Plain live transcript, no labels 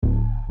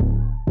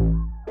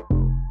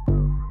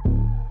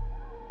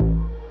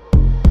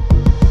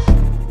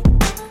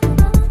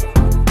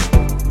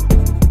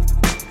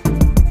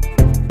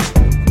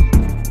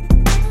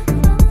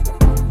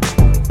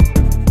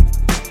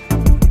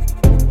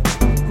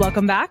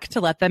Welcome back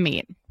to Let Them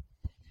Eat.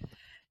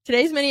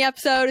 Today's mini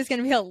episode is going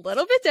to be a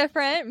little bit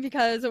different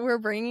because we're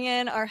bringing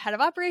in our head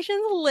of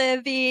operations,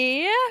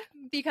 Livy,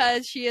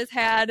 because she has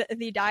had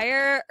the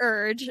dire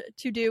urge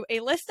to do a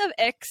list of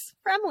icks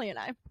for Emily and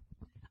I.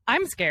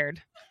 I'm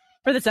scared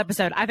for this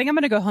episode. I think I'm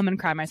going to go home and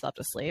cry myself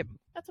to sleep.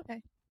 That's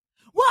okay.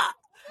 What?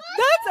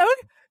 That's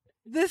okay.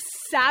 The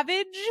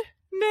savageness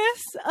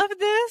of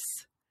this,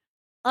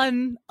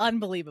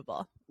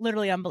 unbelievable.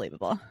 Literally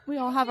unbelievable. We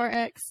all have our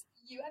icks.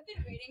 You have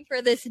been waiting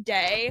for this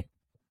day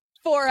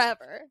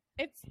forever.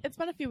 It's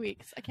been a few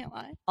weeks. I can't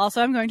lie.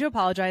 Also, I'm going to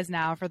apologize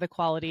now for the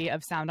quality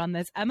of sound on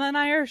this. Emma and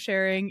I are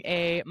sharing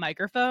a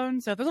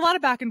microphone, so if there's a lot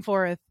of back and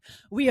forth,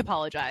 we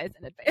apologize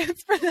in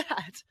advance for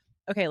that.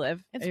 Okay,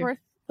 Liv. It's worth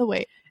the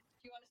wait.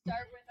 Do you want to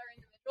start with our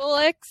individual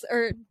icks,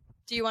 or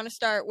do you want to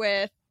start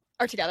with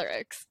our together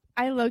icks?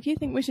 I low-key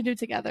think we should do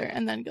together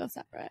and then go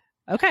separate.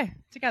 Okay,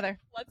 together.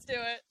 Let's do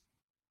it.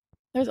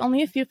 There's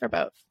only a few for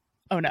both.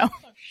 Oh, no.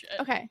 Oh, shit.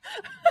 Okay.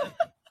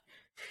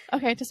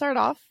 Okay, to start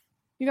off,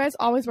 you guys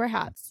always wear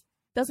hats.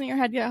 Doesn't your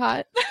head get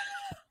hot?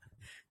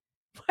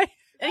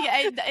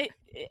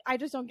 I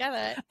just don't get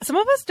it. Some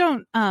of us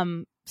don't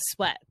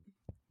sweat.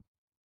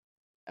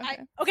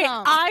 Okay.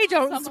 I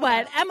don't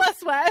sweat. Emma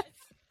sweats.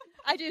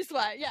 I do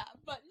sweat, yeah.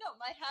 But no,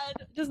 my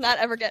head does not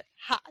ever get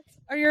hot.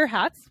 Are your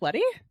hats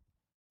sweaty?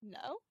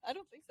 No, I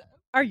don't think so.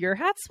 Are your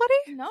hats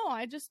sweaty?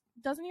 No,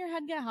 doesn't your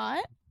head get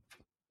hot?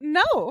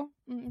 No.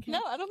 Okay.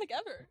 No, I don't think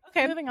ever.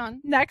 Okay, Moving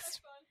on.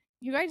 next.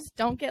 You guys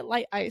don't get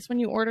light ice when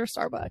you order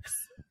Starbucks.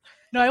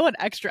 No, I want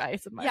extra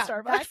ice in my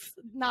Starbucks. That's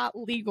not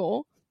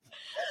legal.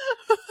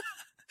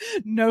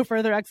 No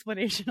further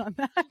explanation on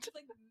that.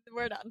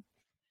 We're done.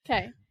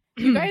 Okay.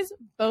 You guys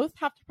both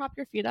have to prop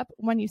your feet up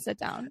when you sit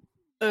down.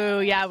 Oh,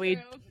 yeah,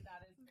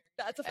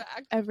 That's a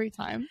fact. Every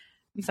time.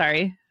 I'm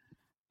sorry.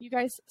 You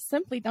guys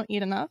simply don't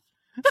eat enough.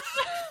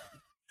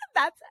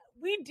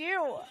 We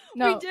do.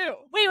 No. We do.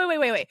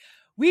 Wait.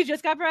 We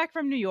just got back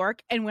from New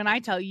York, and when I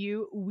tell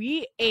you,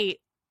 we ate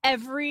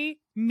every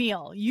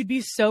meal. You'd be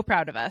so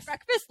proud of us.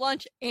 Breakfast,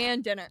 lunch,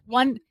 and dinner.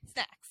 One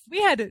Snacks.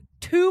 We had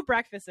 2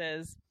 breakfast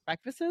I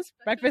Breakfast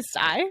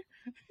I.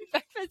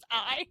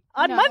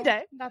 on No,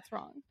 Monday. That's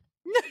wrong.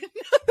 No,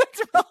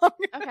 that's wrong.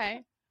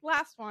 Okay.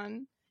 Last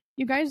one.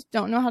 You guys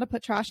don't know how to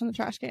put trash in the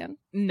trash can.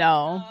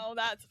 No. Oh,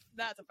 that's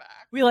a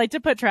fact. We like to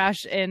put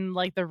trash in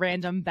like the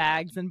random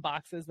bags and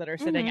boxes that are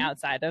sitting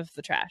outside of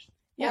the trash.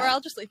 Or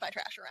I'll just leave my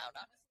trash around,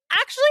 honestly.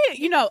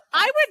 Actually,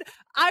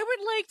 I would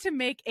like to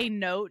make a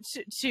note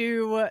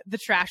to the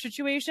trash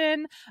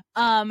situation.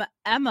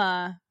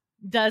 Emma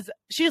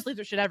she just leaves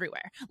her shit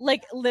everywhere.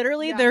 Like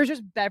literally there's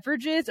just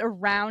beverages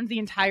around the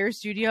entire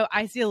studio.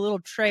 I see a little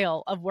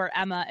trail of where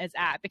Emma is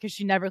at because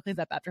she never cleans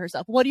up after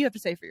herself. What do you have to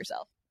say for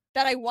yourself?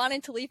 That I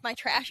wanted to leave my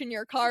trash in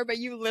your car, but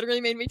you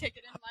literally made me take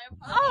it in my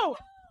apartment. Oh,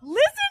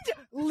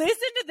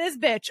 listen to this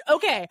bitch.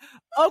 Okay.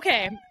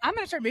 I'm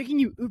going to start making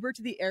you Uber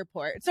to the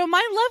airport. So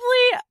my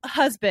lovely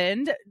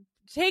husband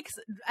takes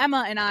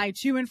Emma and I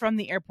to and from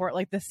the airport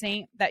like the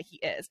saint that he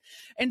is.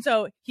 And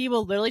so he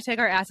will literally take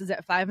our asses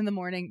at 5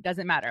 a.m.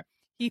 Doesn't matter.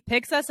 He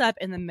picks us up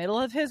in the middle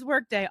of his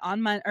workday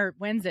on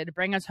Wednesday to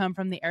bring us home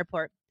from the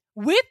airport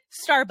with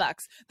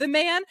Starbucks. The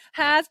man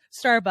has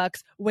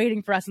Starbucks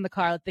waiting for us in the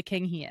car like the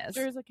king he is.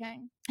 There's a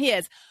king. He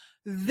is.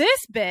 This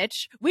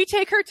bitch, we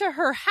take her to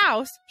her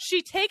house.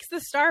 She takes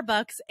the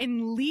Starbucks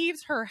and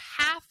leaves her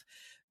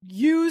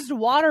half-used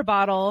water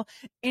bottle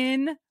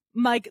in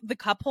like the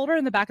cup holder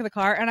in the back of the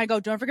car. And I go,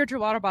 don't forget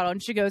your water bottle.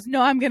 And she goes,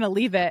 no, I'm going to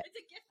leave it. It's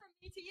a gift from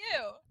me to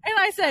you. And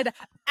I said,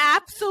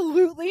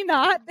 absolutely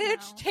not,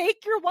 bitch. No.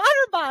 Take your water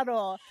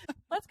bottle.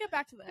 Let's get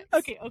back to this.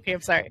 Okay,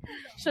 I'm sorry.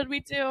 Should we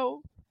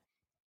do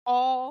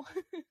all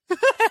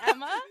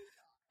Emma?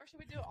 Or should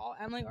we do all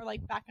Emily or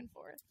like back and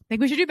forth? I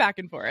think we should do back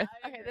and forth.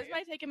 Okay, this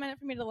might take a minute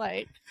for me to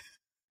like.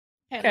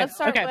 Okay, Okay, let's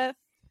start okay. with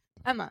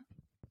Emma.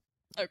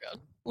 Oh,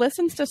 God.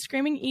 Listens to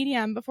screaming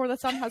EDM before the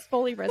sun has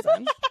fully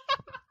risen.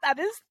 That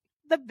is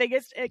the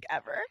biggest ick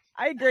ever.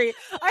 I agree.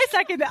 I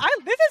second it.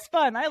 This is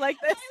fun. I like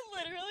this. I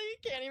literally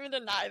can't even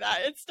deny that.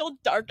 It's still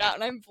dark out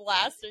and I'm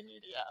blasting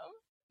EDM.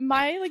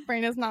 My like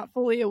brain is not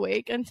fully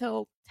awake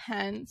until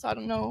 10, so I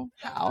don't know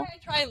how. I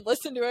try and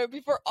listen to it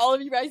before all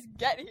of you guys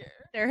get here.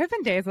 There have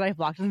been days that I've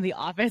walked into the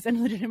office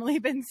and legitimately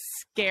been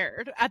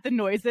scared at the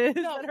noises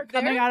that are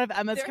coming out of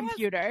Emma's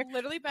computer. Has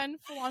literally been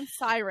full-on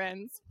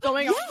sirens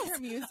going off her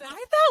music. I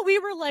thought we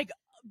were like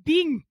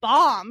being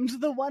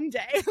bombed the one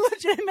day.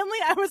 Legitimately,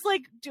 I was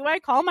like, do I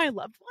call my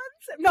loved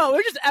ones? No, it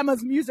was just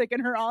Emma's music in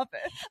her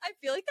office. I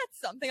feel like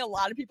that's something a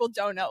lot of people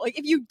don't know. Like,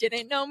 if you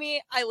didn't know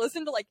me, I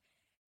listened to like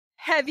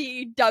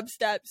heavy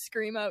dubstep,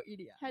 screamo,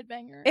 EDM.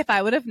 Headbanger. If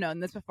I would have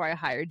known this before I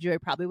hired you, I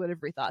probably would have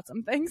rethought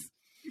some things.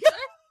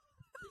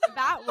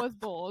 That was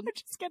bold.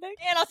 Just kidding.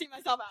 And I'll see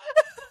myself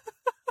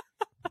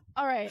out.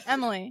 All right,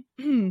 Emily.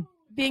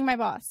 Being my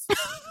boss.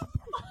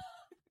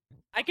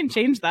 I can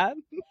change that.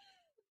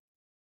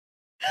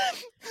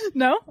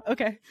 No?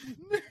 Okay.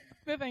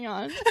 Moving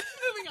on.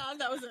 Moving on,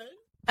 that was it.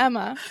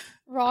 Emma.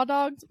 raw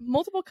dogs,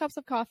 multiple cups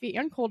of coffee,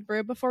 and cold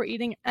brew before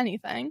eating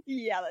anything.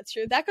 Yeah, that's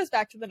true. That goes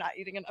back to the not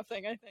eating enough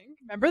thing, I think.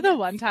 Remember the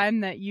one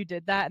time that you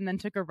did that and then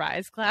took a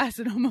Rise class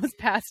and almost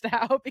passed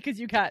out because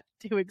you got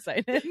too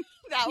excited?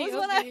 That was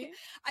when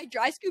I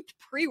dry scooped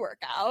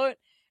pre-workout.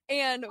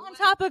 And On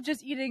top of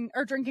just eating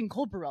or drinking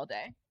cold brew all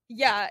day.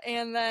 yeah,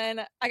 and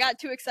then I got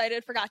too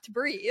excited, forgot to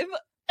breathe.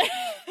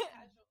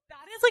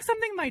 That is like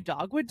something my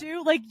dog would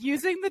do. Like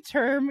using the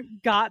term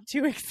got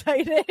too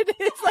excited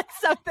is like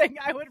something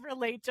I would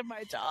relate to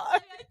my dog. I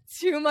had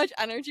too much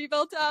energy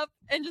built up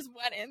and just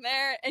went in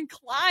there and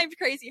climbed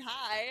crazy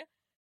high.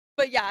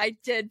 But yeah, I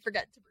did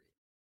forget to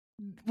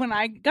breathe. When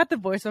I got the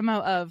voice memo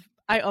of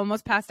I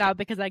almost passed out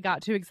because I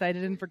got too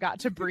excited and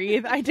forgot to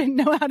breathe, I didn't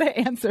know how to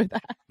answer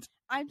that.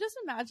 I'm just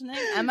imagining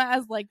Emma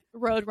as like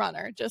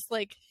Roadrunner, just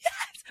like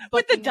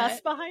With the booking dust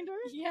it. behind her?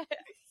 Yes.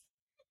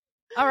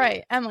 All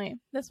right, Emily,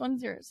 this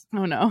one's yours.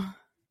 Oh no.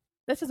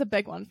 This is a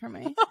big one for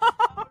me.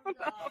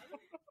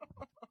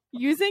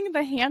 Using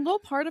the handle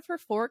part of her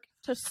fork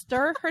to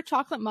stir her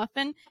chocolate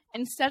muffin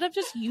instead of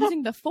just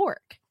using the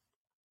fork.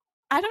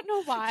 I don't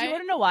know Do you why.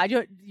 want to know why?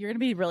 You're going to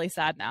be really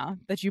sad now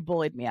that you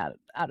bullied me out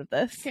of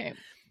this. Okay,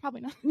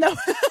 probably not. No.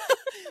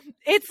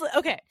 It's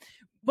okay.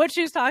 What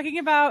she's talking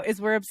about is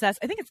we're obsessed.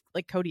 I think it's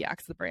like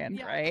Kodiak's the brand,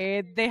 Yeah.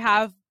 right? They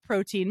have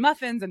protein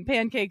muffins and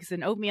pancakes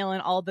and oatmeal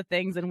and all the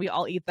things, and we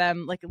all eat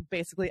them like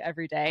basically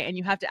every day. And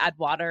you have to add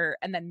water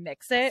and then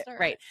mix it. Stir it.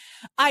 Right.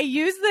 I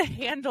use the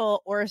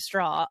handle or a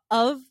straw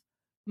of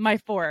my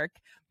fork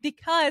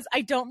because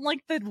I don't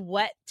like the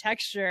wet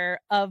texture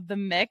of the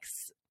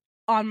mix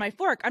on my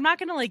fork. I'm not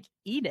going to like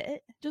eat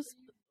it. Just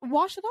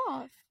wash it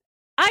off.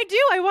 I do.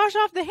 I wash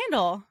off the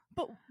handle.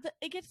 But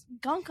it gets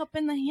gunk up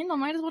in the handle.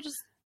 Might as well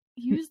just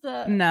use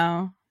the.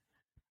 No.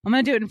 I'm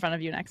going to do it in front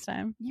of you next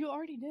time. You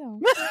already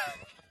do.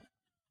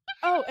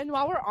 Oh, and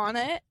while we're on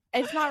it,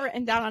 it's not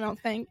written down, I don't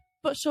think,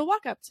 but she'll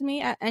walk up to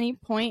me at any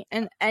point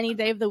and any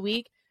day of the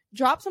week,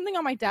 drop something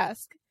on my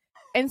desk,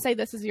 and say,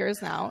 "This is yours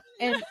now."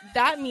 And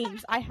that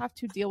means I have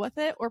to deal with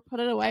it or put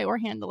it away or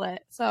handle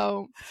it.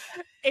 So,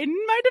 In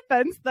my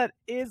defense, that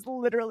is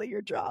literally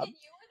your job. And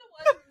you were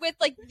the one with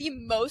like the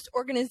most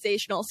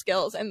organizational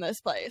skills in this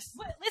place.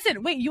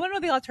 Listen, wait, you want to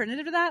know the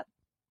alternative to that?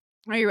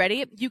 Are you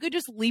ready? You could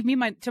just leave me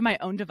to my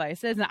own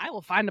devices and I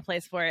will find a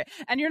place for it.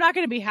 And you're not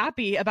going to be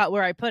happy about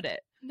where I put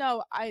it.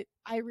 no, I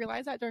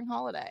realized that during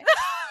holiday.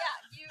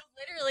 Yeah, you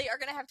literally are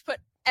gonna have to put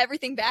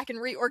everything back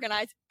and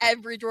reorganize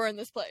every drawer in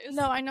this place.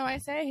 No, I know I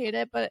say I hate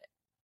it, but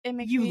it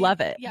makes You me, love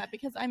it. Yeah,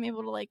 because I'm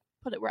able to like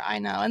put it where I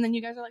know. And then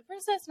you guys are like,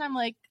 "Where's this?" And I'm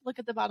like, "Look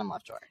at the bottom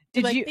left drawer."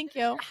 Did Like, you- Thank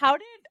you.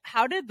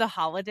 How did the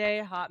holiday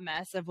hot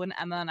mess of when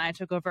Emma and I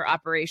took over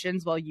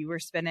operations while you were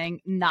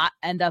spinning not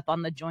end up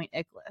on the joint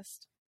ick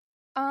list?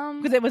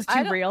 Because it was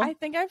too real. I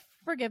think I've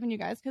forgiven you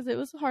guys because it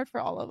was hard for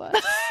all of us.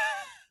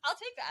 I'll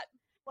take that.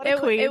 What a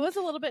queen. It was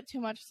a little bit too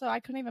much, so I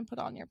couldn't even put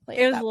it on your plate.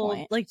 It at was that a little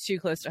point. like too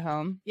close to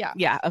home. Yeah.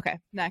 Yeah. Okay.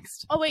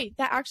 Next. Oh wait,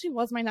 that actually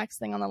was my next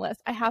thing on the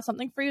list. I have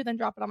something for you, then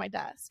drop it on my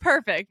desk,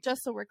 Perfect.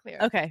 just so we're clear.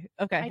 Okay.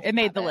 I Okay. did It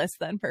made have the it. list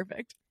then.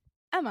 Perfect.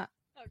 Emma,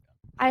 Okay.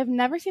 I have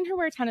never seen her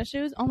wear tennis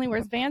shoes. Only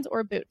wears Vans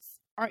or boots.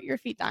 Aren't your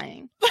feet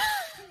dying?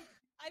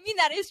 I mean,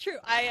 that is true.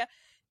 I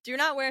do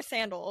not wear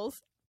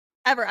sandals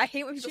ever. I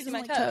hate when people She see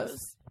doesn't my like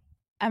toes.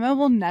 Emma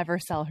will never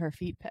sell her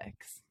feet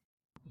pics.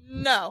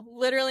 No,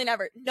 literally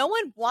never. No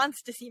one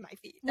wants to see my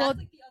feet. That's Well,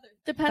 like the other thing.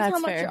 Depends That's how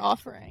much fair. you're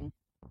offering.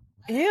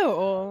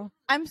 Ew.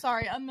 I'm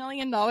sorry, $1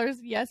 million.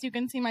 Yes, you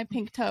can see my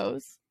pink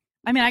toes.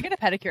 I mean, I get a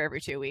pedicure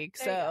every 2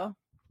 weeks, There you so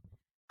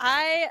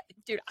I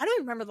don't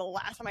even remember the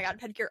last time I got a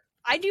pedicure.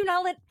 I do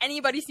not let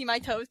anybody see my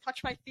toes,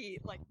 touch my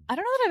feet. Like, I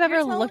don't know that I've You're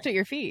ever telling- looked at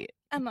your feet.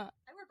 Emma,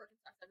 I wear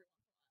Birkenstocks every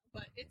once in a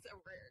while, but it's a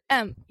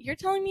rare. you're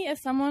telling me if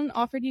someone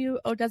offered you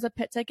Odessa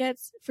Pit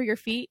tickets for your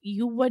feet,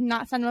 you would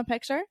not send them a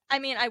picture? I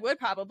mean, I would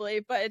probably,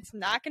 but it's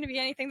not going to be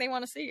anything they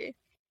want to see.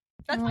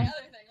 That's my Oh. other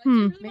thing. Like, do you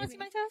really want Maybe. to see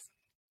my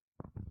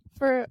toes?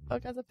 For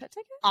Odessa Pit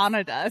tickets?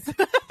 Anna does. Do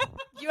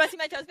you want to see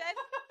my toes, babe?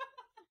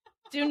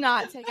 Do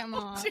not take them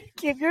off.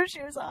 Keep your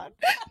shoes on.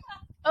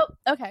 Oh,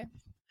 okay.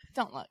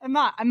 Don't look. I'm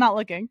not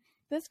looking.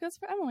 This goes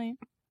for Emily.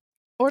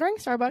 Ordering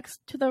Starbucks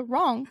to the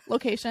wrong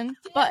location,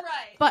 but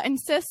right. but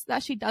insists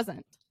that she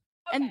doesn't.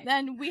 And Okay.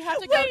 then we have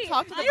to go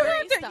talk to the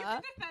barista.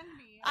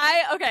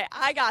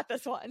 I got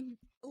this one.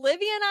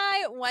 Livy and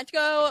I went to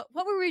go.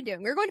 What were we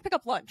doing? We were going to pick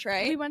up lunch,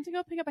 right? We went to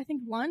go pick up, I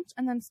think, lunch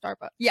and then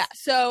Starbucks. Yeah.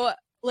 So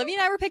Livy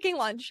and I were picking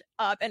lunch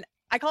up, and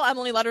I call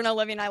Emily, let her know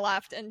Livy and I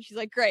left, and she's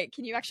like, "Great,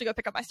 can you actually go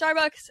pick up my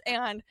Starbucks?"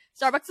 And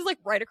Starbucks is like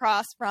right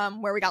across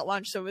from where we got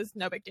lunch, so it was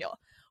no big deal.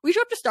 We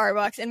show up to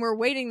Starbucks, and we're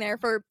waiting there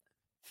for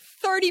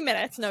 30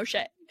 minutes. No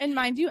shit. And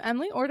mind you,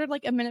 Emily ordered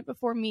like a minute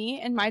before me,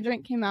 and my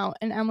drink came out,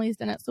 and Emily's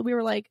didn't. So we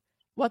were like,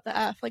 "What the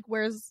f? Like,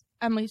 where's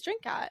Emily's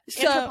drink at?" And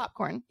So- her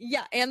popcorn.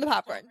 Yeah, and the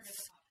popcorn.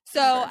 So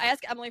I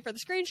asked Emily for the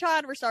screenshot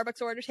of her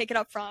Starbucks order, take it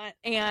up front,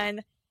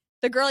 and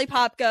the girly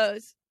pop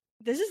goes,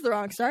 "This is the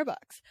wrong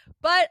Starbucks."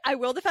 But I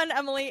will defend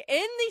Emily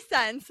in the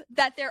sense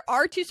that there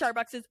are two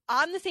Starbuckses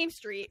on the same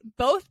street,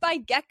 both by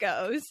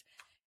geckos,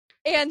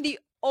 and the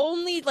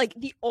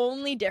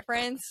only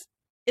difference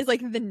is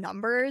like the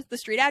numbers, the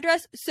street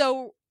address.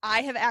 So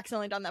I have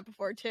accidentally done that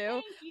before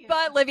too.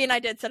 But Livy and I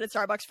did sit at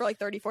Starbucks for like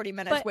 30-40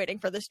 minutes But waiting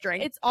for this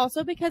drink. It's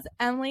also because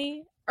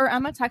Emma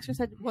texted her,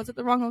 said, was it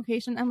the wrong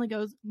location? Emily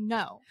goes,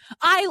 no.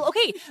 But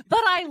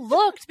I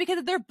looked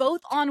because they're both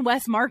on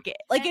West Market.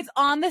 Like, it's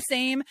on the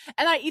same,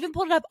 and I even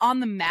pulled it up on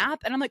the map,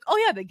 and I'm like, oh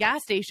yeah, the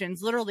gas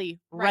station's literally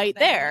right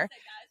there.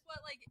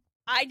 But like,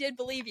 I did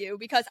believe you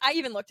because I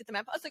even looked at the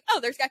map. I was like, oh,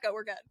 there's Gecko,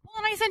 we're good.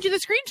 Well, and I sent you the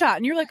screenshot,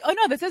 and you're like, oh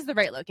no, this is the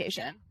right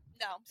location.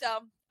 No, so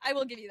I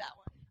will give you that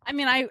one. I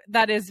mean,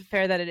 that is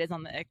fair that it is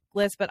on the ick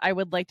list, but I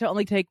would like to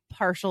only take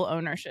partial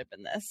ownership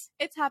in this.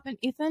 It's happened.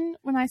 Ethan,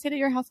 when I stayed at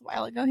your house a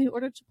while ago, he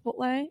ordered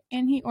Chipotle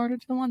and he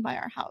ordered the one by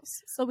our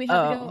house. So we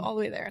had to go all the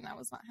way there and I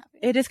was not happy.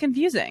 It is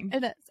confusing.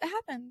 It is. It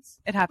happens.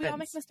 It happens. We all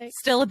make mistakes.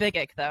 Still a big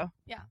ick, though.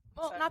 Yeah.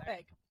 Well, not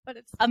big, but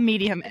it's a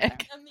medium it's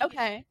ick.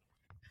 Okay.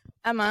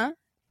 Emma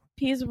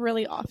pees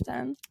really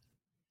often.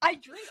 I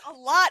drink a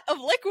lot of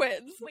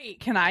liquids. Wait,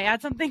 can I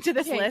add something to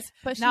this list?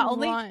 But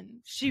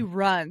she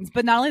runs,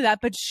 but not only that,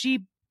 but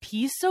she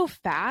pees so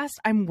fast,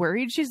 I'm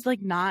worried she's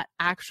like not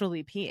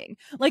actually peeing.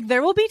 Like,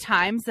 there will be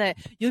times that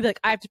you'll be like,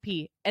 I have to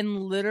pee,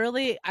 and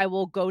literally I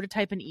will go to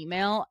type an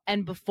email,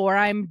 and before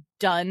I'm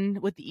done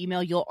with the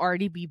email, you'll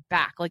already be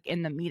back like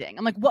in the meeting.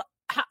 I'm like, what?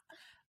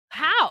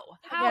 How?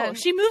 Again,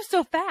 she moves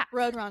so fast.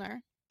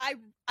 Roadrunner.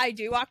 I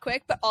do walk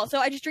quick, but also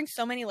I just drink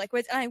so many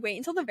liquids and I wait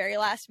until the very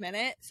last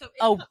minute. So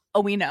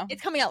we know.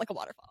 It's coming out like a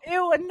waterfall.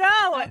 Ew,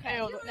 no. Okay.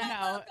 Ew,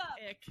 no.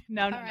 Ick.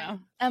 No.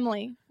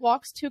 Emily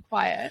walks too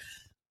quiet.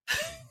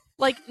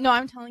 Like, no,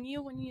 I'm telling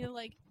you, when you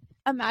like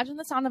imagine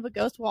the sound of a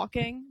ghost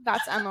walking,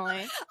 that's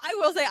Emily. I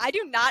will say, I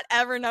do not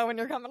ever know when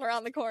you're coming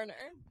around the corner.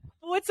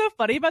 What's so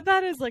funny about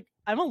that is like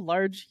I'm a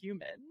large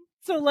human.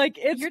 So like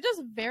you're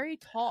just very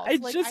tall.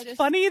 It's like, just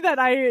funny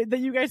that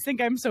you guys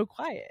think I'm so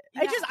quiet.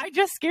 Yeah. I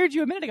just scared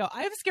you a minute ago.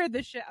 I've scared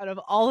the shit out of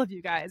all of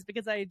you guys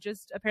because I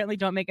just apparently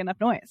don't make enough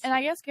noise. And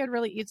I get scared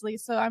really easily,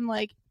 so I'm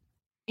like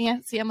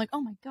antsy. I'm like,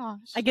 oh my gosh.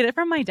 I get it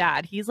from my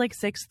dad. He's like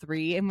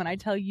 6'3", and when I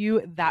tell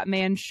you that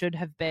man should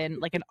have been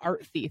like an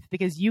art thief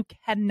because you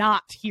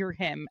cannot hear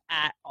him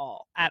at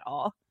all.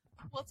 Well,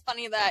 it's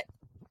funny that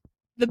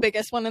the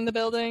biggest one in the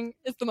building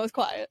is the most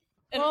quiet.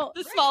 And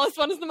the smallest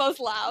one is the most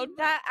loud.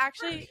 That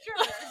actually,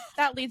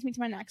 that leads me to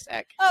my next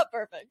ick. Oh,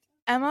 perfect.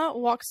 Emma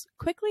walks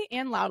quickly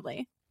and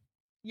loudly.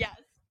 Yes.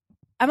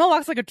 Emma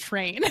walks like a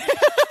train.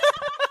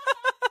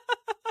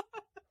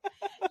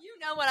 You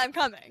know when I'm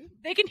coming.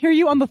 They can hear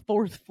you on the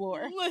 4th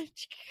floor.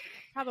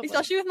 Probably.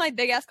 Especially with my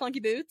big ass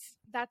clunky boots.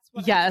 That's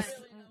what yes.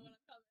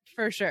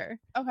 For sure.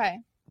 Okay.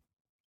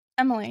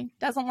 Emily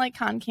doesn't like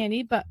cotton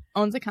candy, but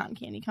owns a cotton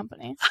candy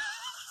company.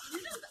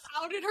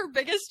 Outed her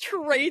biggest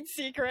trade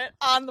secret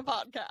on the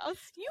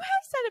podcast. You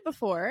have said it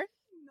before.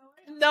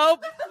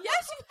 Nope.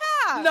 Yes, you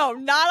have. No,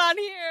 not on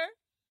here.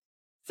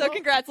 So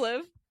congrats,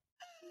 Liv.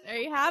 There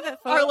you have it,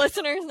 folks. Our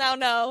listeners now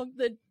know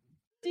the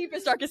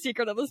deepest, darkest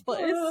secret of this place.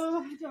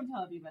 Don't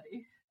tell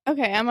anybody.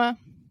 Okay, Emma,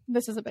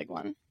 this is a big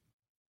one.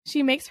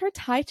 She makes her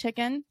Thai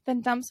chicken, then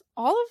dumps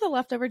all of the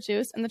leftover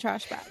juice in the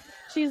trash bag.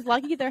 She's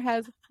lucky there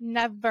has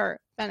never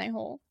been a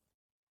hole.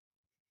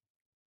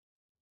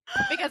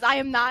 Because I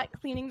am not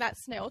cleaning that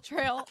snail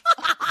trail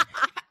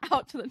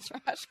out to the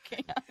trash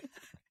can.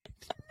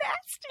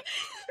 Nasty.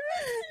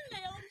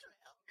 Snail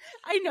trail.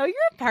 I know your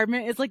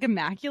apartment is like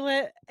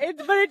immaculate,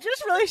 but it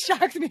just really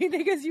shocked me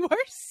because you are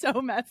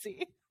so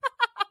messy.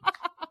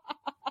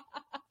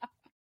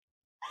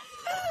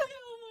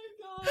 Oh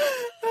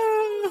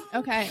my god.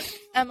 Okay,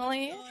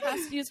 Emily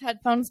has to use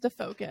headphones to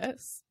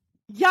focus.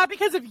 Yeah,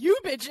 because of you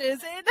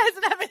bitches. It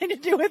doesn't have anything to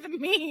do with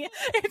me.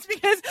 It's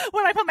because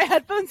when I put my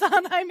headphones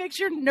on, I make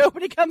sure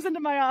nobody comes into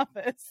my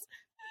office.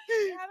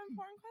 We have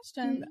important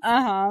questions.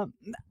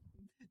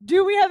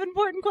 Do we have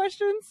important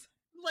questions?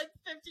 Like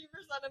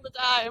 15% of the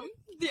time.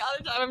 The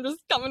other time, I'm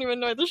just coming to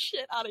annoy the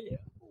shit out of you.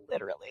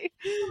 Literally.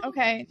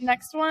 Okay,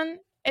 next one.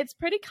 It's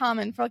pretty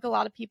common for like a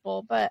lot of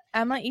people, but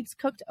Emma eats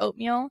cooked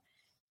oatmeal,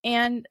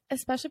 and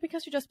especially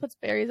because she just puts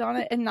berries on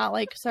it and not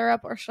like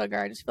syrup or sugar.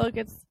 I just feel like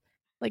it's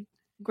like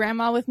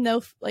grandma with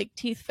no like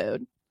teeth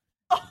food.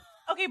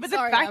 Okay, but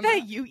sorry, the fact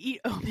that you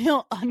eat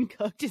oatmeal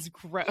uncooked is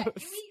gross.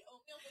 Yeah,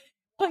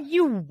 but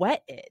you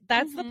wet it.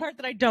 That's the part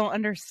that I don't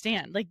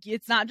understand. Like,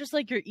 it's not just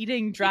like you're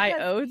eating dry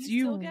oats.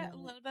 You still get a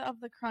little bit of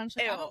the crunch.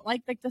 Like, I don't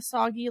like the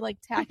soggy, like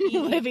tacky.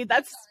 Livy,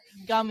 that's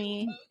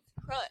gummy.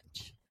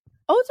 Crunch.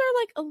 Oats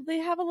are like they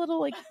have a little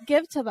like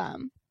give to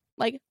them,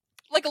 like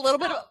a little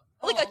bit of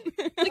like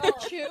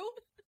a chew.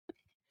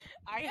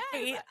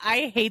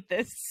 I hate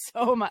this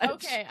so much.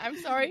 Okay, I'm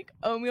sorry.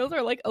 Oatmeals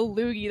are like a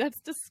loogie. That's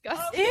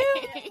disgusting.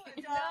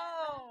 Ew,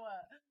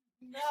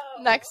 no.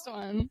 Next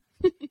one.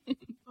 Oh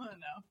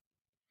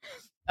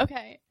no.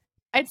 Okay,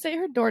 I'd say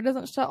her door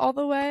doesn't shut all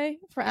the way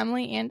for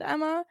Emily and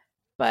Emma,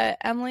 but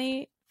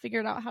Emily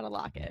figured out how to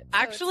lock it. So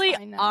actually,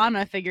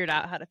 Anna figured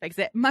out how to fix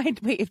it.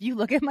 If you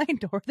look at my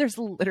door, there's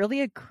literally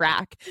a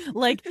crack.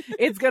 Like,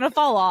 it's gonna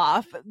fall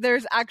off.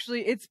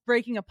 It's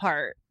breaking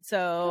apart.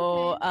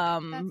 So,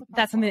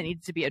 that's something that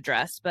needs to be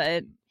addressed.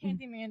 But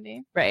handy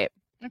mandy. Right.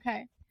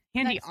 Okay.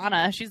 Handy Next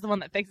Anna. She's the one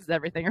that fixes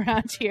everything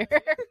around here.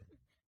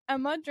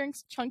 Emma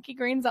drinks chunky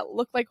greens that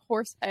look like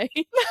horse hay.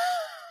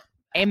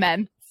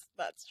 Amen.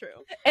 That's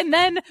true. And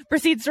then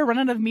proceeds to run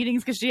out of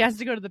meetings because she has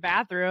to go to the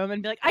bathroom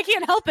and be like, I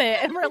can't help it.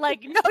 And we're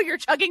like, no, you're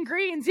chugging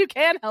greens. You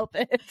can help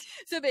it.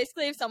 So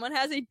basically, if someone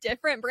has a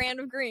different brand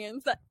of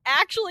greens that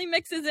actually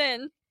mixes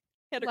in,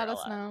 hit a Let girl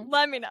us up. know.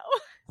 Let me know.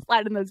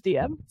 Slide in those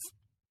DMs.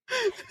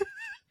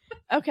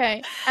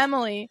 Okay,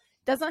 Emily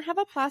doesn't have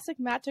a plastic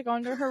mat to go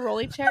under her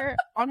rolly chair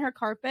on her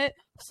carpet,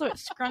 so it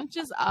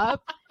scrunches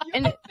up.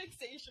 And have a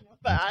fixation with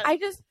that. I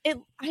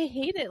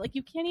hate it. Like,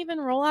 you can't even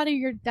roll out of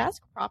your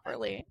desk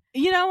properly.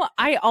 You know,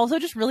 I also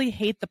just really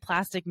hate the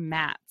plastic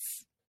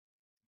mats.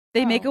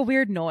 They make Oh. a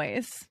weird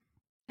noise.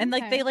 And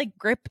like Okay. they like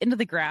grip into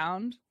the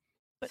ground.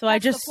 But So I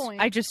that's the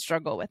point. just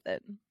struggle with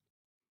it.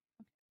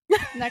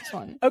 Next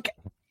one. Okay.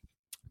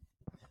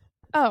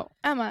 Oh,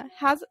 Emma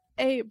has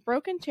a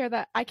broken chair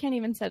that I can't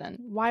even sit in.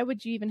 Why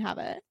would you even have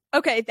it?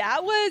 Okay,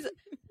 that was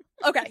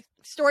okay.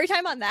 Story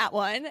time on that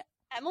one.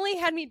 Emily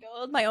had me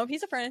build my own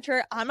piece of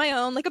furniture on my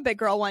own, like a big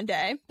girl, one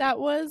day, That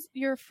was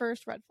your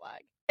first red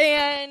flag.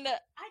 and I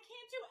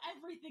can't do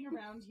everything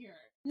around here.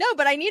 no,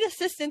 but I need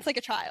assistance like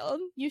a child.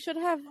 You should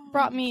have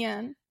brought me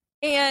in.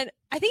 And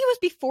I think it was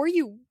before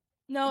you.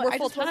 No, We're I just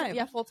wasn't- full-time.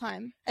 Yeah, full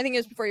time. I think it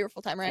was before you were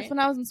full time, right? That's when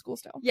I was in school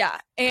still. Yeah,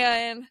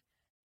 and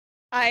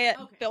I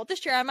Okay. built this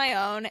chair on my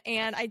own,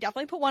 and I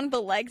definitely put one of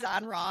the legs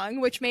on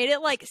wrong, which made it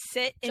like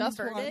sit Just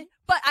inverted. one.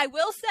 But I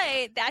will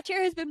say that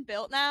chair has been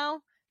built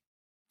now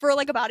for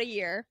like about a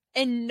year,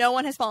 and no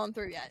one has fallen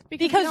through yet. you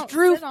Because don't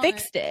Drew sit on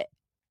fixed it.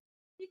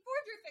 Before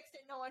Drew fixed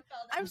it, no one fell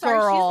down. I'm sorry,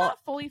 she's Girl. not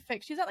fully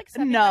fixed. She's at like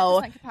 75%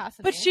 No,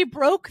 capacity. But she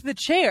broke the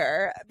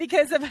chair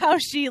because of how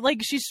she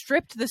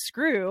stripped the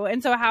screw,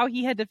 and so how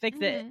he had to fix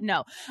it. Mhm.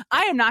 No,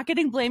 I am not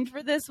getting blamed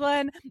for this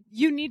one.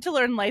 You need to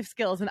learn life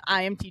skills, and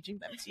I am teaching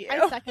them to you.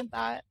 I second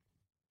that.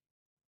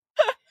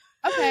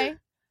 Okay,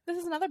 this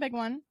is another big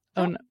one.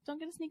 Oh, Don't, no. don't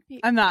get a sneak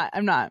peek. I'm not.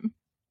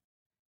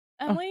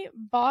 Emily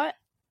bought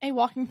a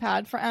walking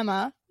pad for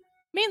Emma,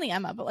 mainly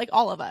Emma, but like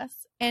all of us,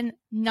 and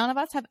none of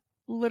us have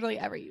literally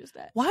ever used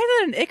it. Why is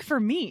that an ick for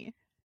me?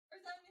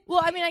 Well,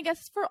 I mean, I guess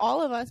it's for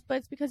all of us, but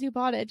it's because you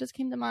bought it. It just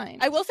came to mind.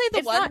 I will say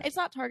It's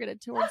not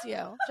targeted towards you.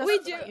 Just We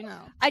to do- let you know.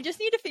 I just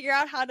need to figure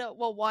out how to.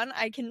 Well, one,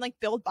 I can like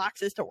build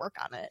boxes to work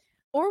on it.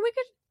 Or we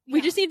could. We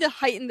yeah, just need to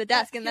heighten the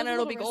desk, that and then feels a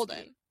it'll be little risky.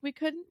 golden. We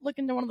could look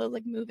into one of those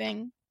like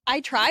moving. I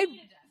tried.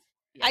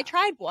 Yeah. I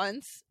tried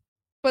once,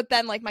 but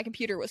then like my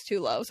computer was too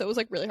low, so it was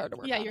like really hard to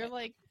work. Yeah, on you're it.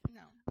 like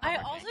no. I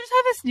not also working. just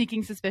have a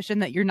sneaking suspicion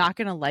that you're not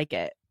going to like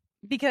it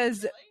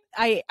because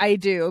I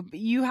do.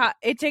 You have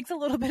it takes a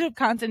little bit of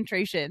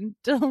concentration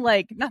to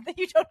like. Not that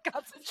you don't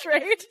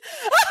concentrate.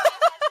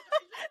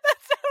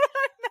 That's not what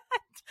I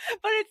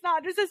meant. But it's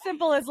not just as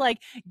simple as like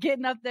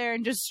getting up there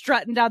and just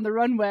strutting down the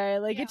runway.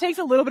 Like Yeah. it takes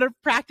a little bit of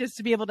practice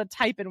to be able to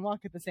type and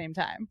walk at the same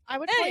time. I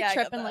would Yeah, probably yeah, I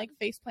trip get and that. like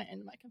faceplant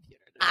into my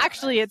computer. to be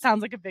Actually, honest. it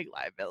sounds like a big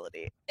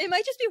liability. It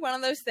might just be one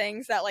of those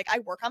things that like I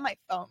work on my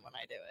phone when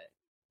I do it.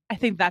 I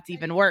think that's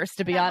even worse,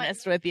 to be That might-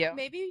 honest with you.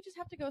 maybe you just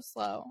have to go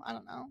slow. I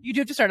don't know. You do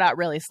have to start out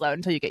really slow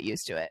until you get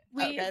used to it.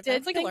 We Okay, did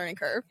that's like think, a learning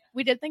curve.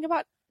 we did think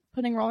about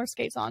putting roller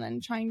skates on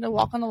and trying to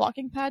walk on the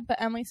walking pad, but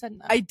Emily said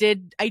no. I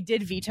did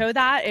veto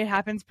that. It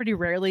happens pretty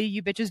rarely.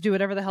 You bitches do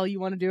whatever the hell you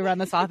want to do around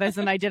this office,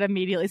 and I did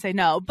immediately say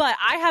no. But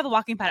I have a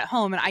walking pad at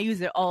home, and I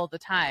use it all the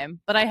time.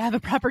 But I have a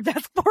proper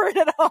desk for it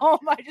at home.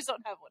 I just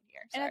don't have one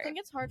here. and I Sorry. think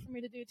it's hard for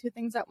me to do two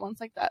things at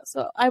once like that,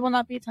 so I will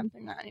not be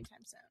attempting that anytime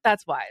soon.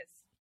 That's wise.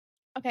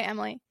 Okay,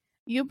 Emily,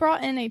 you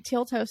brought in a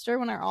teal toaster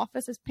when our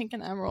office is pink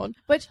and emerald.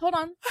 Which, hold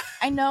on,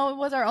 I know it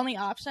was our only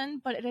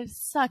option, but it is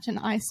such an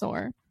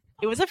eyesore.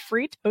 It was a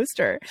free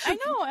toaster. I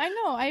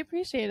know, I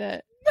appreciate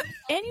it.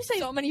 And you say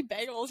So many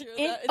bagels here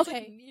And- that it's okay.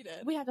 like needed.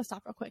 we have to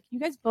stop real quick. You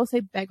guys both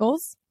say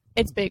bagels.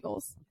 It's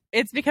bagels.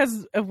 It's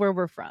because of where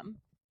we're from.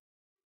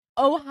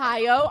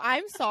 Ohio.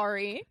 I'm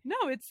sorry. No,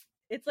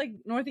 it's like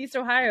Northeast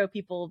Ohio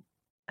people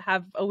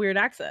have a weird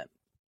accent.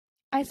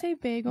 I say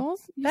bagels.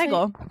 You say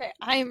Bagel Okay,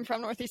 I am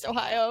from Northeast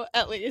Ohio.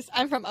 At least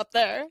I'm from up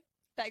there.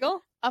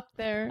 Bagel, up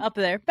there. up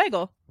there.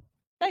 Bagel.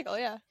 bagel,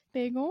 yeah.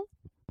 Bagel.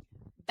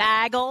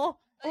 Bagel.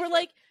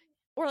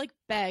 Or like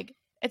bag.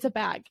 It's a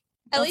bag.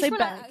 At Don't least say when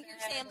bag.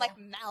 you're saying like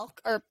milk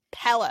or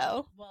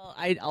pillow. Well,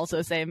 I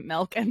also say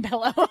milk and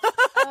pillow.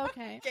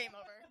 Okay. Game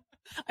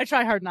over. I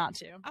try hard not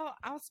to.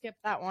 I'll skip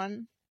that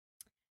one.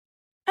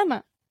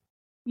 Emma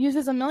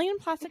uses 1 million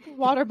plastic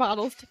water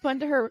bottles to put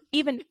into her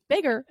even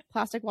bigger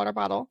plastic water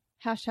bottle.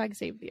 Hashtag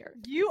save the earth.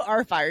 You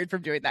are fired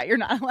from doing that. You're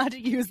not allowed to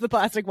use the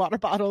plastic water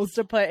bottles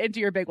to put into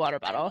your big water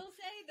I bottle. will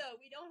say though,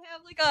 we don't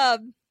have like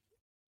a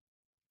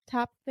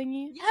Tap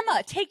thingy.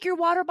 Emma, take your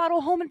water bottle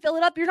home and fill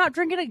it up. You're not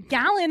drinking a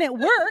gallon at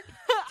work.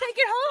 Take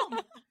it home.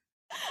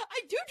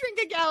 I do drink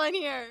a gallon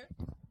here.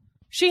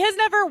 She has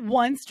never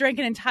once drank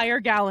an entire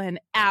gallon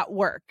at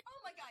work. Oh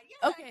my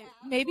god, yes.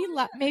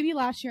 Okay, maybe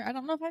last year. I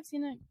don't know if I've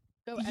seen it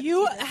go.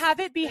 You empty this- have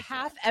it be this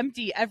half year.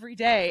 empty every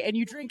day and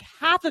you drink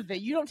half of it.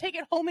 You don't take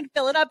it home and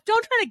fill it up.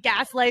 Don't try to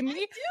gaslight I me. do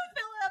fill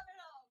it up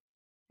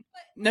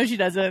at home. No, she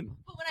doesn't.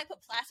 But when I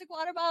put plastic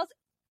water bottles,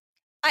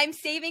 I'm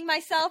saving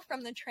myself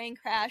from the train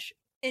crash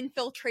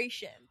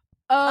infiltration.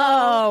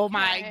 Oh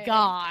my okay.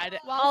 God.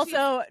 While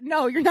Also,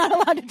 no, you're not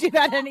allowed to do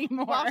that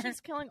anymore. While she's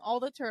killing all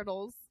the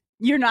turtles.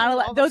 You're not all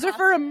allowed. the Those are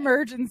for plastic.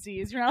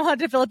 emergencies. You're not allowed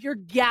to fill up your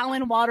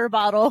gallon water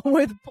bottle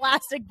with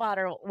plastic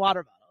water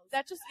bottles.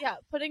 That just,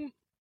 putting,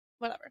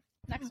 whatever.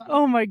 Next one.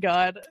 Oh my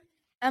God.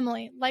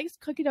 Emily likes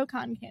cookie dough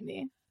cotton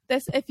candy.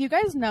 This, if you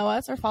guys know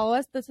us or follow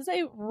us, this is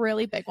a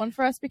really big one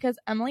for us because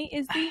Emily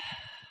is the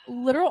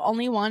literal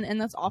only one in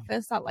this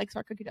office that likes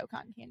our cookie dough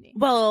cotton candy.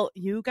 Well,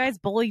 you guys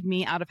bullied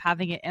me out of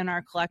having it in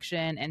our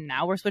collection, and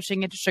now we're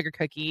switching it to sugar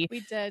cookie.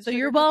 We did. So Sugar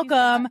you're cookies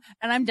welcome, back.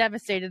 and I'm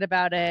devastated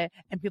about it,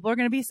 and people are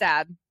going to be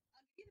sad.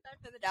 Give the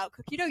benefit of the doubt,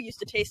 cookie dough used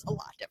to taste a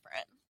lot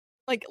different.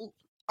 Like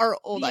our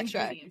old The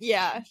extract. ingredients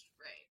Yeah. changed,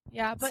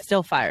 Yeah, but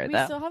Still fire, we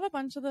though. still have a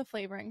bunch of the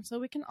flavoring, so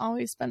we can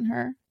always spend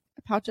her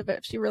a pouch of it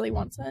if she really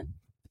wants it.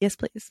 Yes,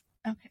 please.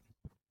 Okay.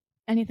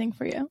 Anything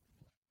for you.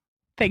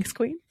 Thanks,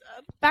 Queen.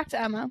 Back to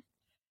Emma.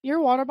 Your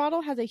water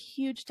bottle has a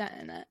huge dent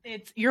in it.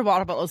 It's your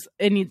water bottles.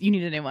 You need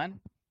a new one.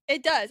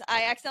 It does.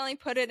 I accidentally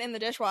put it in the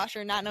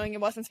dishwasher not knowing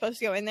it wasn't supposed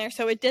to go in there,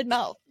 so it did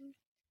melt.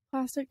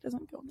 Plastic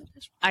doesn't go in the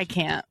dishwasher. I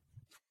can't.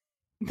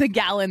 The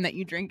gallon that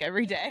you drink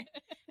every day.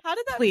 How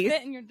did that Please.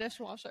 fit in your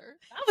dishwasher?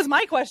 That was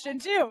my question,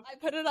 too. I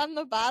put it on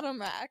the bottom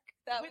rack.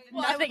 That With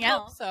was, nothing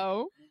else.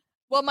 So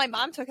well, my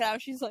mom took it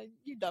out. She's like,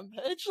 "You dumb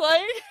bitch!"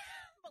 Like,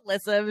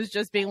 Melissa was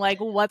just being like,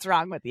 what's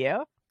wrong with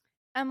you?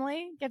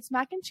 Emily gets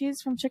mac and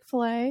cheese from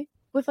Chick-fil-A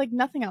with like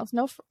nothing else,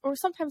 or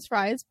sometimes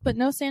fries, but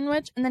no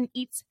sandwich, and then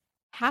eats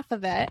half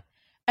of it,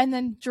 and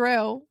then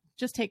Drew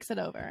just takes it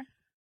over.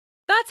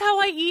 That's how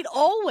I eat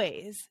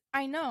always.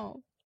 I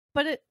know,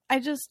 but I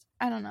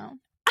don't know.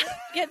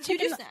 Get you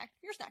chicken. do snack.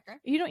 You're a snacker.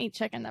 You don't eat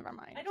chicken. Never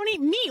mind. I don't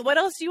eat meat. What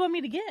else do you want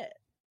me to get?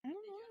 I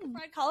don't know.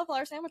 Fried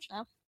cauliflower sandwich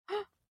now.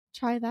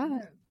 Try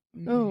that.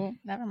 Oh,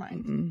 never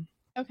mind. Mm-mm.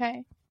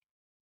 Okay.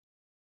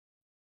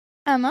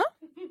 Emma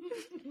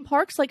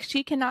parks like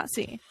she cannot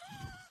see.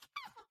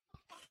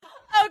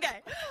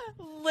 Okay.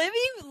 Livy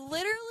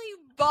literally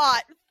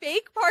bought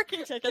fake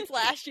parking tickets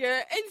last year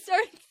and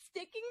started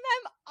sticking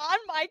them on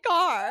my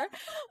car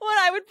when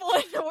I would pull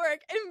into work.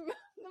 And the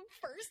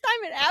first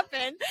time it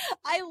happened,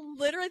 I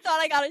literally thought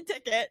I got a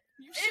ticket.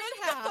 You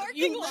in the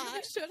parking You lot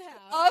literally should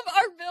have. of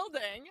our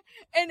building.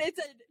 And it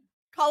said,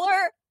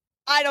 color,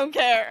 I don't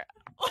care.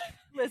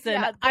 Listen,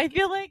 Yeah, I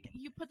feel like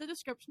You put the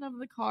description of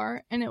the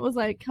car, and it was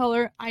like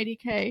color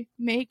IDK,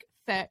 make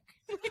thick.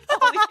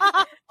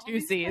 two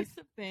These C's. types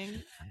of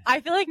things. I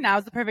feel like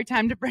now's the perfect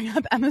time to bring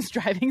up Emma's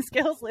driving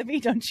skills.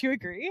 Livy, don't you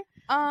agree?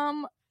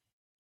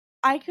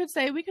 I could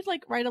say we could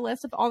like write a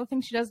list of all the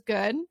things she does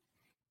good,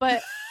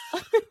 but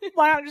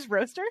Why not just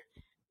roast her?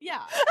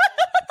 yeah,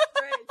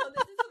 Great. So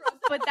this is a roast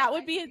but that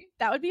would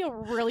be a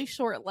really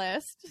short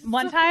list.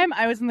 One time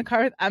I was in the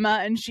car with Emma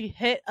and she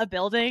hit a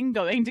building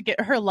going to get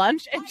her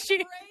lunch and I she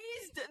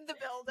grazed the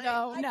building.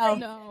 No, I no. grazed-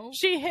 no.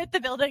 she hit the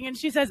building and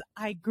she says,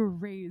 I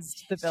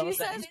grazed the building. She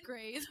says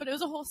graze, but it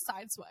was a whole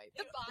side swipe.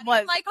 The body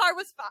Was- of my car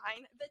was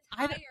fine. The I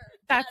tire don't- had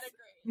that's- a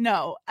graze.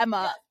 No,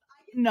 Emma,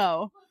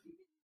 no.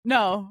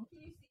 No.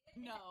 Can you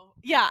see it? No.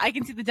 Yeah, I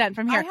can see the dent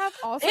from I here. have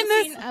also In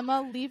this- seen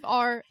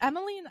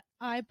Emily and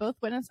I both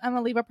witnessed Emma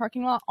leave our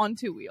parking lot on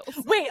two wheels.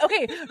 Wait,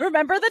 okay.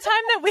 Remember the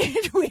time that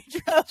we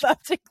drove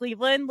up to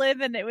Cleveland, Liv,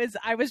 and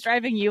I was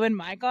driving you in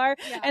my car,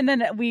 Yeah. and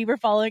then we were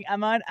following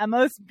Emma, and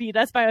Emma beat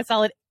us by a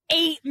solid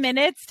 8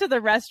 minutes to the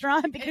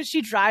restaurant because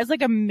she drives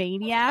like a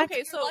maniac.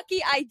 Okay, So so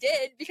lucky I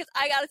did because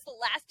I got us the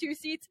last two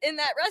seats in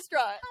that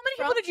restaurant. How many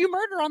people did you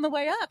murder on the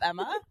way up,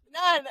 Emma?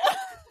 None.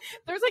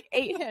 there's like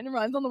 8 hit and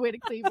runs on the way to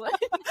Cleveland.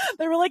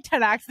 There were like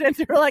 10 accidents.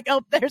 We were like,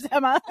 oh, there's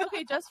Emma.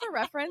 Okay, just for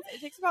reference, it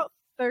takes about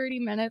 30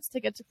 minutes to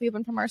get to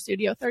Cleveland from our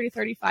studio, 30,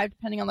 35,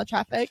 depending on the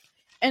traffic.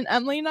 And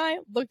Emily and I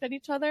looked at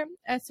each other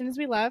as soon as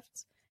we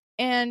left,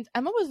 and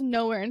Emma was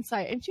nowhere in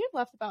sight. And she had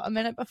left about a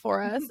minute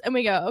before us. And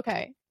we go,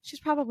 okay, she's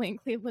probably in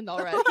Cleveland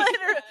already.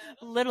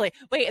 Literally.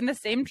 Wait, in the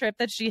same trip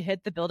that she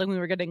hit the building we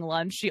were getting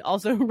lunch, she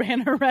also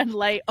ran a red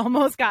light,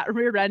 almost got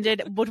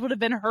rear-ended, which would have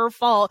been her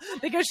fault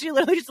because she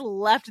literally just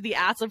left the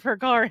ass of her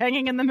car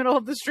hanging in the middle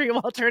of the street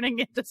while turning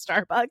into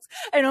Starbucks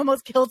and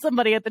almost killed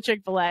somebody at the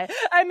Chick-fil-A.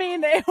 I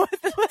mean, it was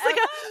like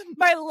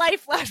my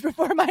life flashed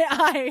before my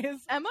eyes.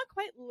 Emma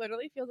quite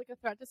literally feels like a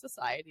threat to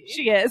society.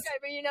 She is. Okay,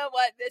 but you know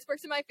what? This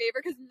works in my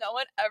favor because no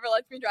one ever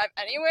lets me drive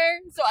anywhere,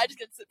 so I just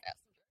get to sit passenger.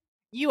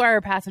 You are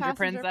a passenger,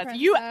 Passenger princess.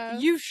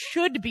 princess. You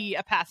should be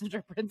a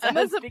passenger princess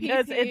Emma's a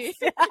because PP.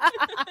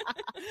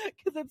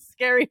 it's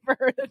scary for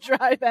her to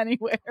drive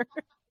anywhere.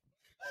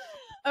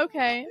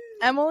 Okay,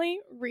 Emily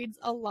reads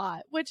a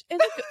lot, which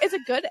is a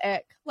good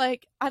ick.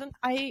 Like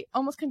I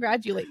almost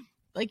congratulate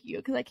like you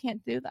because I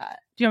can't do that.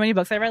 Do you know how many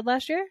books I read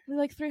last year?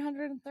 Like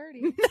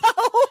 330. No,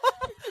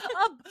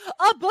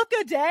 a book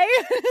a day.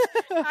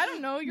 I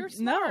don't know. You're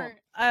No, smart.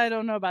 I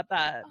don't know about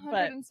that, but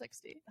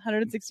 160.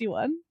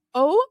 161.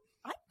 Oh,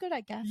 I'm good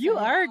at guessing. You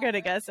are good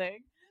at guessing.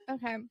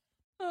 Okay.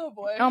 Oh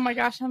boy. Oh my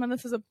gosh, Emma,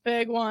 this is a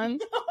big one.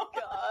 Oh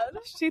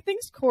god. She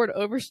thinks Cord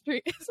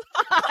Overstreet is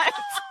hot.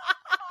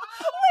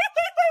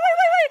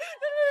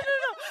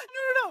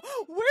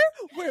 Wait.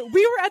 No.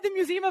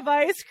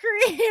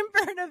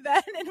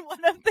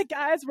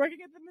 guys working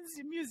at the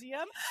museum.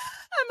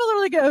 Emma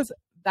literally goes,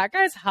 that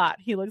guy's hot.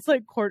 He looks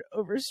like Court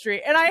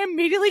Overstreet. And I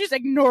immediately just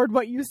ignored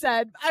what you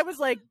said. I was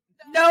like,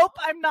 nope,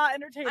 I'm not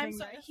entertaining I'm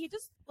sorry. this. He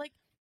just like,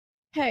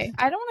 hey,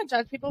 I don't want to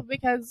judge people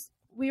because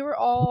we were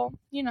all,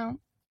 yeah.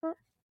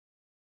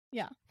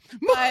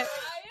 But I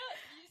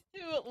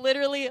used to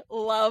literally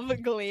love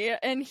Glee,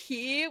 and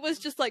he was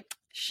just like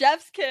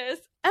chef's kiss.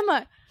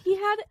 Emma, he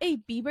had a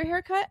Bieber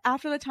haircut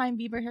after the time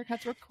Bieber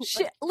haircuts were cool.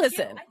 Shit,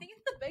 listen. I think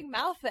it's the big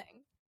mouth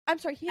thing. I'm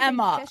sorry, he had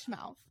Emma. a fish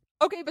mouth.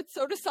 Okay, but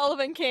so does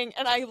Sullivan King,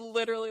 and I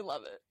literally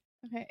love it.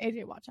 Okay,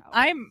 AJ, watch out.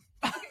 Okay,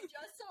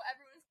 just so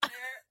everyone's clear,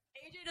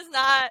 AJ does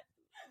not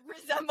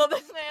resemble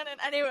this man in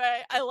any way.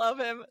 I love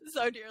him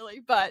so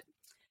dearly, but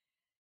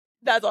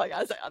that's all I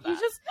gotta say on that. He's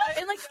just,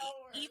 and like,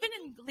 even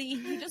in Glee,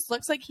 he just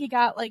looks like he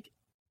got like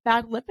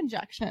bad lip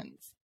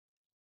injections.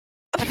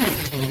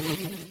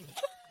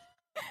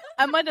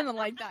 Emma didn't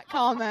like that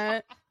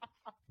comment.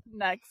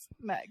 Next.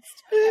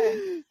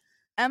 Okay.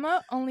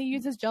 Emma only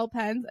uses gel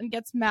pens and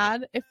gets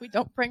mad if we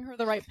don't bring her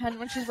the right pen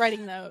when she's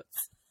writing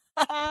notes.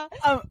 That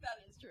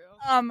is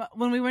true.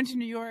 When we went to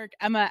New York,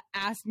 Emma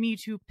asked me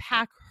to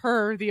pack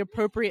her the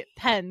appropriate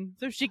pen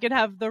so she could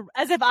have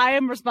as if I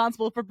am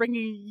responsible for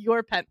bringing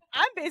your pen.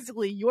 I'm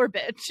basically your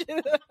bitch.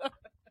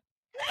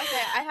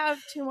 Okay, I have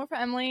 2 more for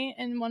Emily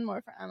and 1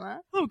 more for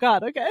Emma. Oh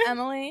God, okay.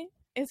 Emily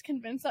is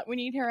convinced that we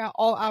need her at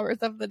all hours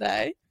of the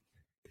day.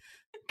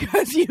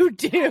 Because you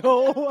do.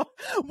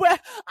 Well,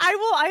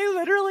 I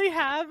literally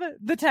have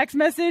the text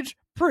message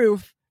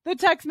proof. The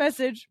text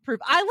message proof.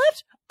 I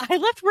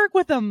left work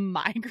with a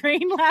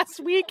migraine last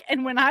week,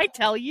 and when I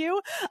tell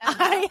you,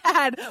 I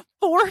had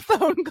 4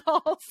 phone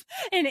calls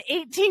and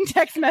 18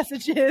 text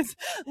messages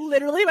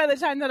literally by the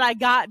time that I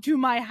got to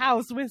my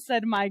house with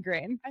said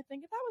migraine. I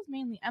think that was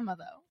mainly Emma,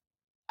 though.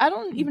 I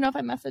don't even know if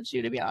I messaged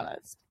you, to be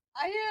honest.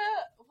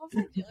 What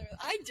was I dealing with?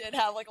 I did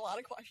have like a lot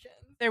of questions.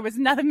 There was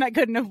nothing that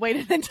couldn't have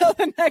waited until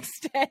the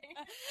next day.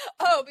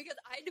 Oh, because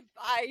I had to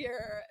buy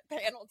your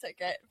panel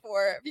ticket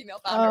for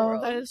Female Founder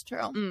World. That is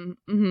true.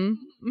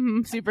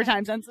 Super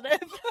time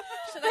sensitive.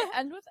 Should I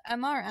end with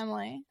Emma or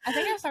Emily? I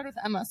think I started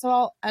with Emma, so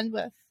I'll end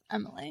with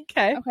Emily.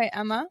 Okay. Okay,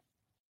 Emma.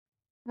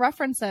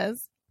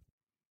 References,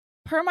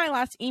 per my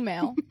last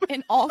email,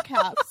 in all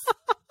caps,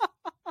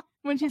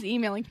 when she's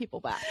emailing people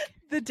back.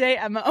 The day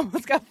Emma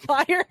almost got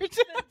fired.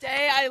 The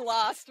day I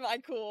lost my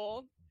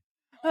cool.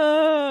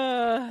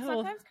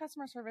 Sometimes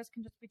customer service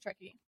can just be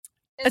tricky.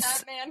 And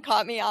that man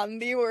caught me on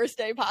the worst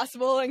day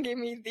possible and gave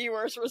me the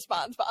worst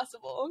response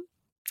possible.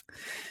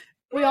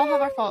 We all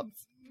have our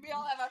faults. We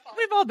all have our faults.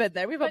 We've all been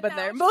there. We've all But been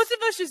now there. it's Most of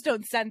us just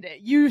don't send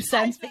it. You I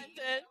send sent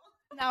it.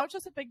 Now it's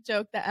just a big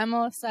joke that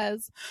Emma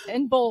says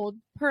in bold,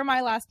 per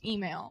my last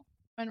email,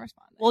 when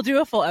responding. We'll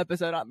do a full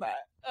episode on that.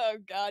 Oh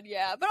god,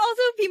 yeah. But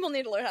also people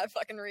need to learn how to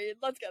fucking read.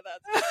 Let's get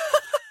that.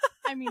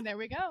 I mean, there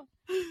we go.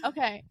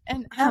 Okay,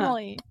 and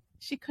Emily,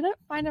 she couldn't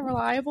find a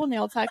reliable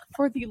nail tech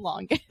for the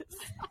longest.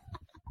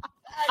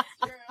 That's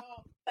true.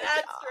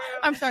 That's true.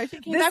 I'm sorry, she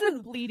came This back is-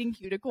 with bleeding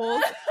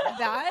cuticles.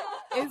 That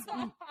is,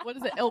 what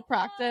is it, ill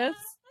practice?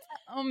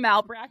 Oh,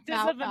 malpractice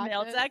of a nail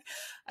Malpractice. tech.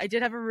 I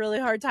did have a really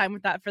hard time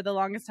with that for the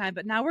longest time,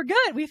 but now we're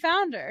good. We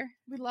found her.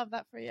 We love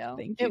that for you.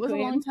 Thank you, It was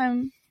Queen. a long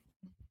time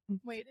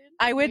waited.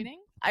 I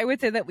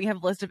would say that we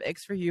have a list of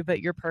icks for you, but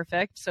you're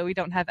perfect, so we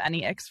don't have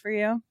any icks for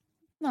you.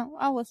 No,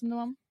 I'll listen to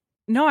them.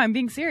 No, I'm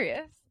being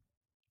serious.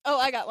 Oh,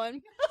 I got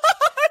one.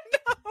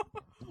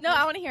 No,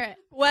 I want to hear it.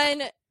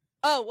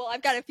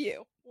 I've got a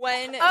few.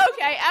 When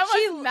Okay,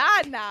 Emma's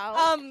mad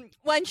now.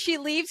 when she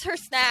leaves her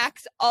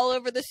snacks all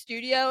over the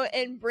studio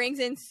and brings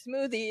in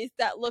smoothies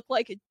that look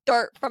like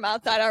dirt from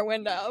outside our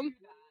window.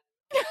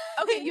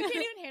 Okay, you can't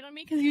even handle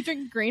me because you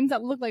drink greens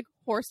that look like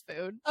horse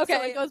food. Okay.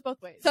 So it goes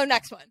both ways. So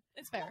next one.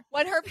 It's fair.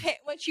 When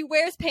when she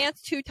wears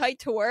pants too tight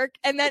to work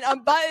and then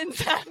unbuttons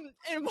them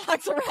and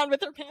walks around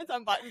with her pants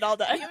unbuttoned all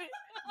day.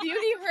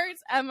 Beauty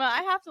hurts, Emma.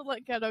 I have to look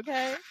good,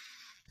 okay?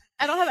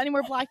 I don't have any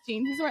more black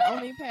jeans. These are my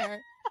only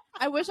pair.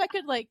 I wish I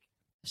could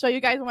show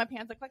you guys what my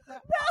pants look like.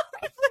 That.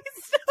 No,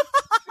 please stop.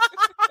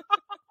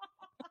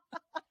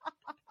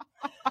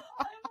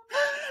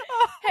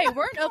 Hey,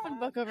 we're an open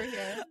book over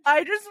here.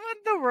 I just want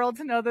the world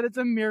to know that it's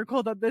a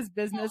miracle that this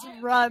business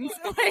runs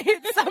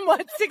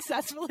somewhat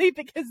successfully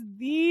because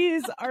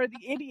these are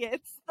the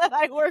idiots that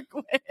I work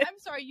with. I'm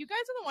sorry, you guys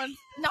are the ones.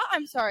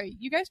 I'm sorry.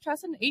 You guys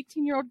trust an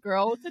 18-year-old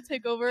girl to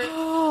take over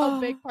a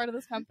big part of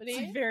this company.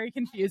 It's very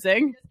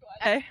confusing.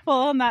 Okay, well,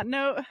 on that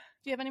note,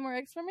 Do you have any more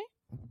eggs for me?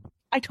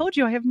 I told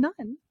you I have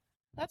none.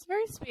 That's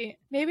very sweet.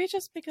 Maybe it's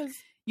just because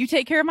You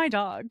take care of my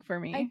dog for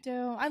me. I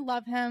do. I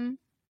love him.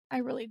 I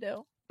really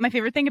do. My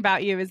favorite thing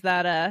about you is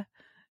that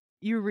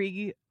you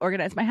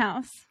reorganize my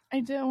house.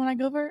 I do. When I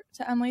go over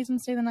to Emily's and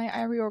stay the night,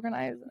 I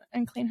reorganize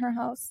and clean her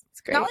house.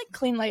 It's great. Not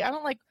clean, I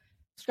don't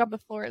scrub the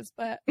floors,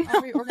 but I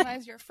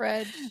reorganize your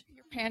fridge,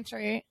 your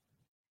pantry.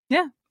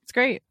 It's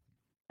great.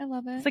 I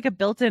love it. It's like a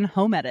built-in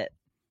home edit.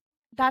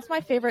 That's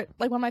my favorite,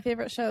 one of my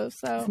favorite shows.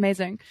 It's So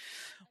amazing.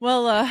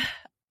 Well,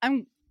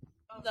 I'm.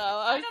 No,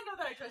 I don't know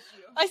that I trust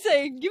you.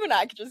 say you and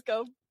I could just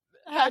go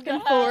back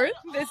and forth.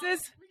 This is.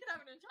 We could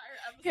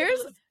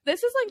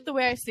This is like the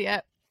way I see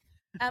it.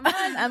 Emma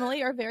and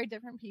Emily are very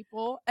different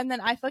people, and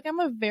then I feel like I'm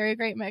a very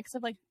great mix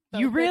of like.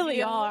 You both of really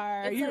you.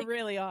 are. It's You like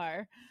really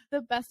are. the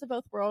best of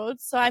both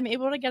worlds. So I'm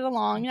able to get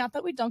along. Not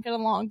that we don't get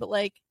along, but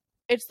like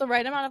it's the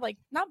right amount of like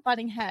not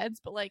butting heads,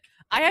 but like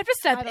I have to I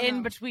step don't in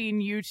know. between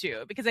you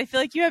two because I feel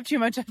like you have too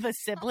much of a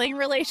sibling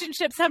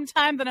relationship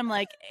sometimes that I'm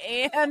like,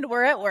 and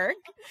we're at work.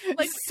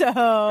 Like, so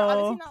we're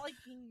obviously not like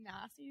being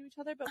nasty to each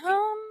other, but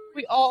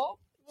we all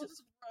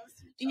just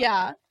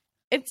yeah,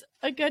 it's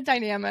a good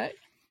dynamic.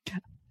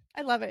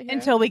 I love it here.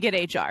 until we get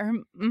HR.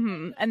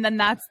 And then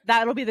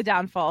that'll be the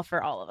downfall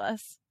for all of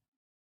us.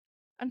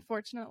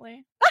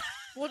 Unfortunately,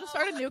 we'll just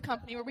start a new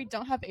company where we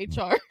don't have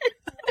HR.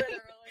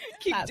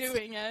 Keep That's-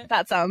 doing it.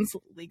 That sounds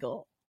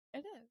legal. It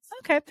is.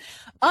 Okay.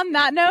 On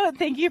that note,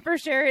 thank you for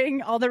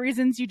sharing all the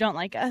reasons you don't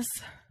like us.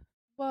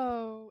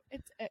 Whoa,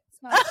 it's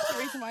not the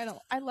reason why I don't.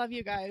 I love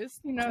you guys.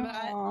 You know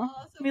that.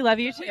 Aw, we love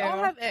you too. We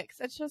all have icks.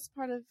 It's just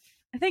part of.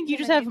 I think you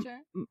just human have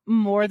nature.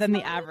 more than the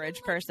It's not even, average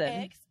like, person.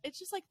 icks. It's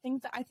just like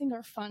things that I think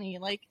are funny.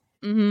 Like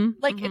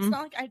Mm-hmm. it's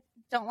not like I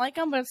don't like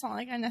them, but it's not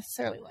like I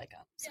necessarily like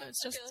them. So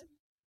it's just.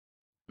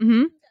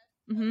 Mm-hmm.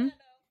 Mm-hmm.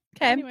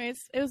 Okay.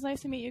 Anyways, it was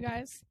nice to meet you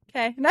guys.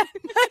 Okay. Nice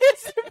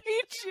to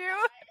meet you.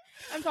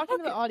 I'm talking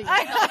to the audience,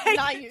 I-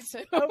 not you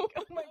two. Oh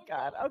my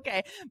god.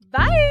 Okay.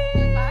 Bye.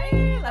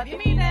 Bye. Love you.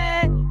 Mean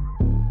it.